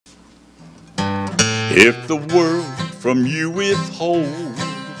If the world from you withhold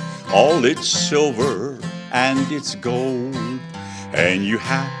all its silver and its gold, and you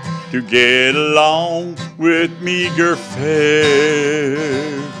have to get along with meager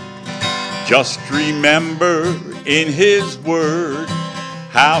fare, just remember in His word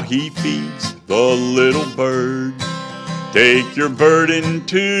how He feeds the little bird. Take your burden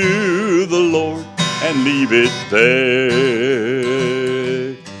to the Lord and leave it there.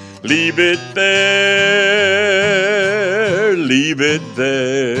 Leave it there. Leave it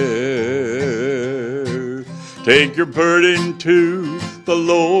there. Take your burden to the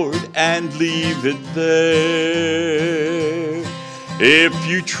Lord and leave it there. If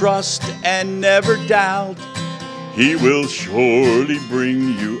you trust and never doubt, He will surely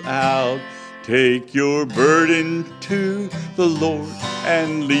bring you out. Take your burden to the Lord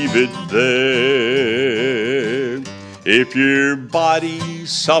and leave it there. If your body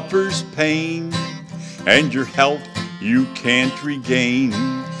suffers pain and your health you can't regain,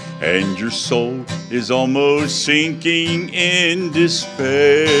 and your soul is almost sinking in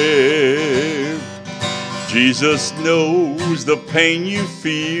despair, Jesus knows the pain you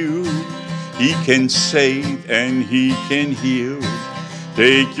feel. He can save and He can heal.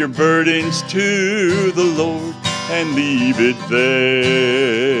 Take your burdens to the Lord and leave it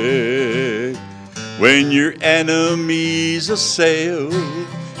there. When your enemies assail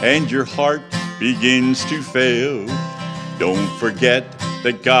and your heart begins to fail, don't forget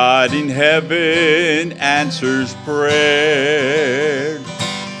that God in heaven answers prayer.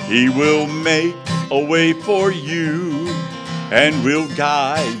 He will make a way for you and will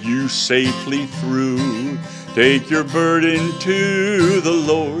guide you safely through. Take your burden to the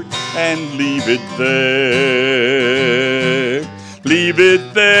Lord and leave it there. Leave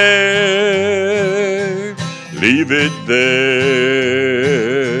it there. Leave it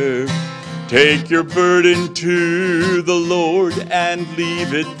there. Take your burden to the Lord and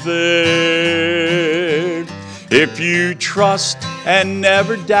leave it there. If you trust and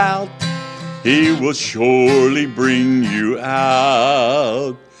never doubt, He will surely bring you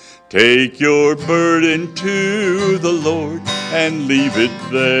out. Take your burden to the Lord and leave it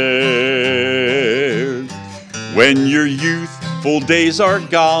there. When your youthful days are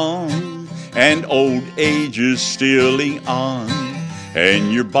gone and old age is stealing on,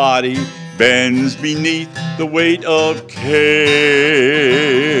 and your body bends beneath the weight of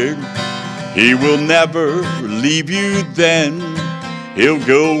care, He will never leave you then. He'll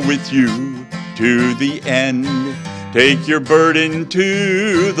go with you to the end. Take your burden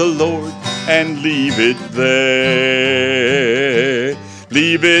to the Lord and leave it there.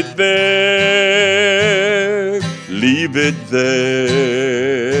 Leave it there. Leave it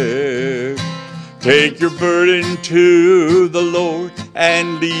there. Take your burden to the Lord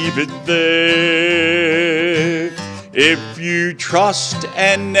and leave it there. If you trust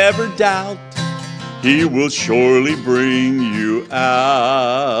and never doubt, He will surely bring you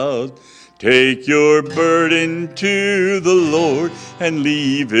out. Take your burden to the Lord and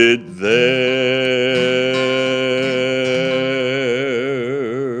leave it there.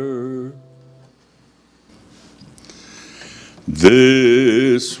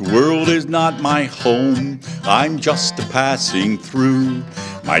 This world is not my home, I'm just a passing through.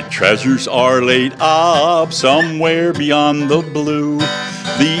 My treasures are laid up somewhere beyond the blue.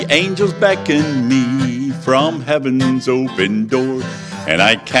 The angels beckon me from heaven's open door, and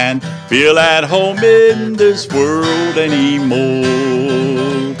I can't feel at home in this world anymore.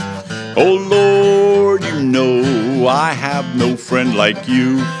 Oh Lord, you know I have no friend like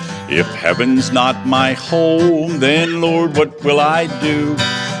you. If heaven's not my home, then Lord, what will I do?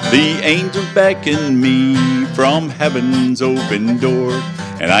 The angels beckon me from heaven's open door,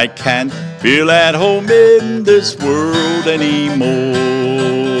 and I can't feel at home in this world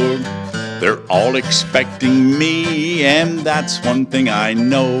anymore. They're all expecting me, and that's one thing I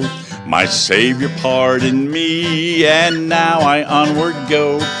know. My Savior pardoned me, and now I onward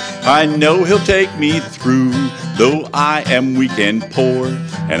go. I know He'll take me through, though I am weak and poor,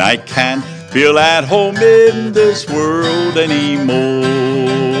 and I can't feel at home in this world anymore.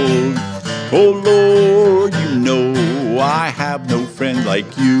 Oh Lord, you know I have no friend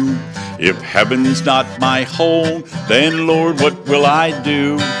like you. If heaven's not my home, then Lord, what will I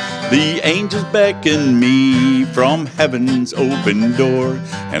do? The angels beckon me from heaven's open door,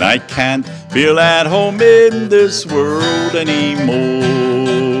 and I can't feel at home in this world anymore.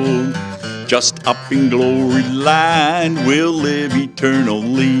 Just up in glory land we'll live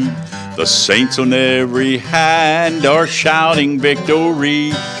eternally. The saints on every hand are shouting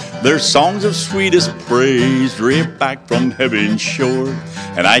victory. Their songs of sweetest praise drip back from heaven's shore,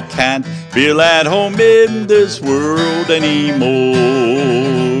 and I can't feel at home in this world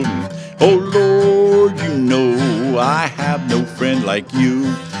anymore. Oh Lord, you know I have no friend like you.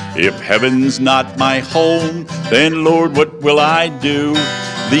 If heaven's not my home, then Lord, what will I do?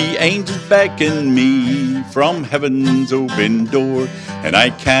 The angels beckon me from heaven's open door, and I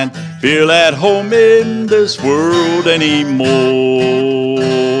can't feel at home in this world anymore.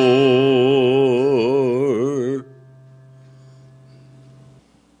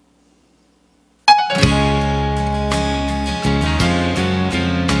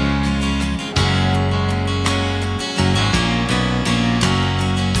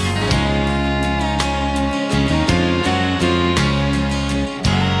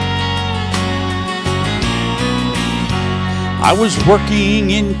 I was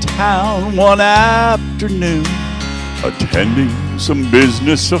working in town one afternoon, attending some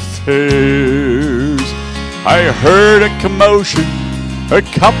business affairs. I heard a commotion a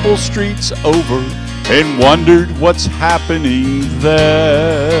couple streets over and wondered what's happening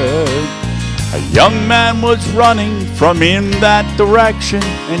there. A young man was running from in that direction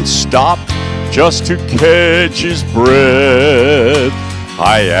and stopped just to catch his breath.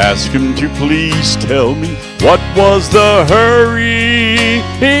 I asked him to please tell me what was the hurry.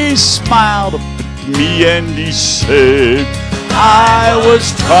 He smiled up at me and he said, I was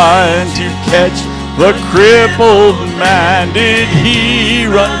trying to catch the crippled man. Did he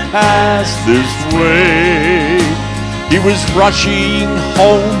run past this way? He was rushing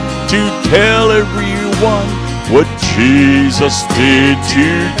home to tell everyone what Jesus did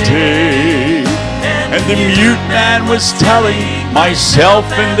today. And the mute man was telling myself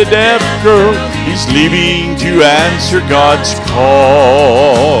and the deaf girl he's leaving to answer God's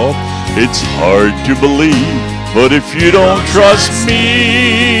call. It's hard to believe, but if you don't trust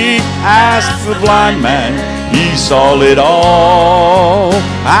me, ask the blind man, he saw it all.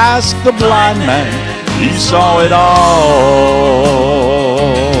 Ask the blind man, he saw it all.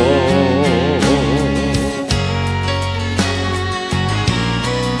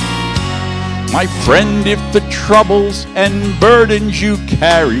 My friend, if the troubles and burdens you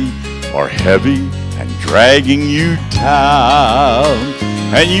carry are heavy and dragging you down,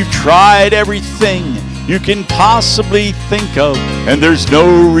 and you've tried everything you can possibly think of, and there's no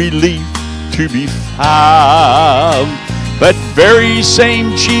relief to be found, that very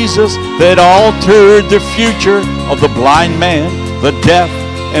same Jesus that altered the future of the blind man, the deaf,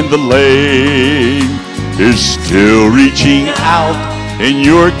 and the lame is still reaching out in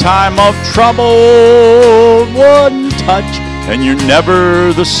your time of trouble. One touch and you're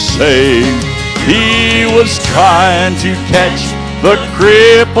never the same. He was trying to catch the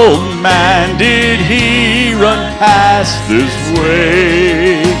crippled man. Did he run past this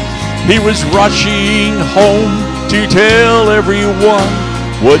way? He was rushing home to tell everyone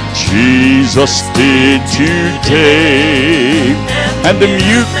what Jesus did today. And the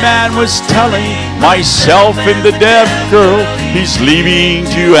mute man was telling myself and the deaf girl he's leaving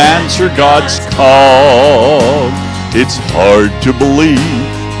to answer God's call. It's hard to believe,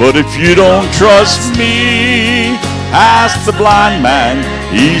 but if you don't trust me, ask the blind man,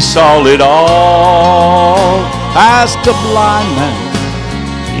 he saw it all. Ask the blind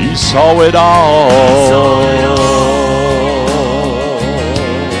man, he saw it all.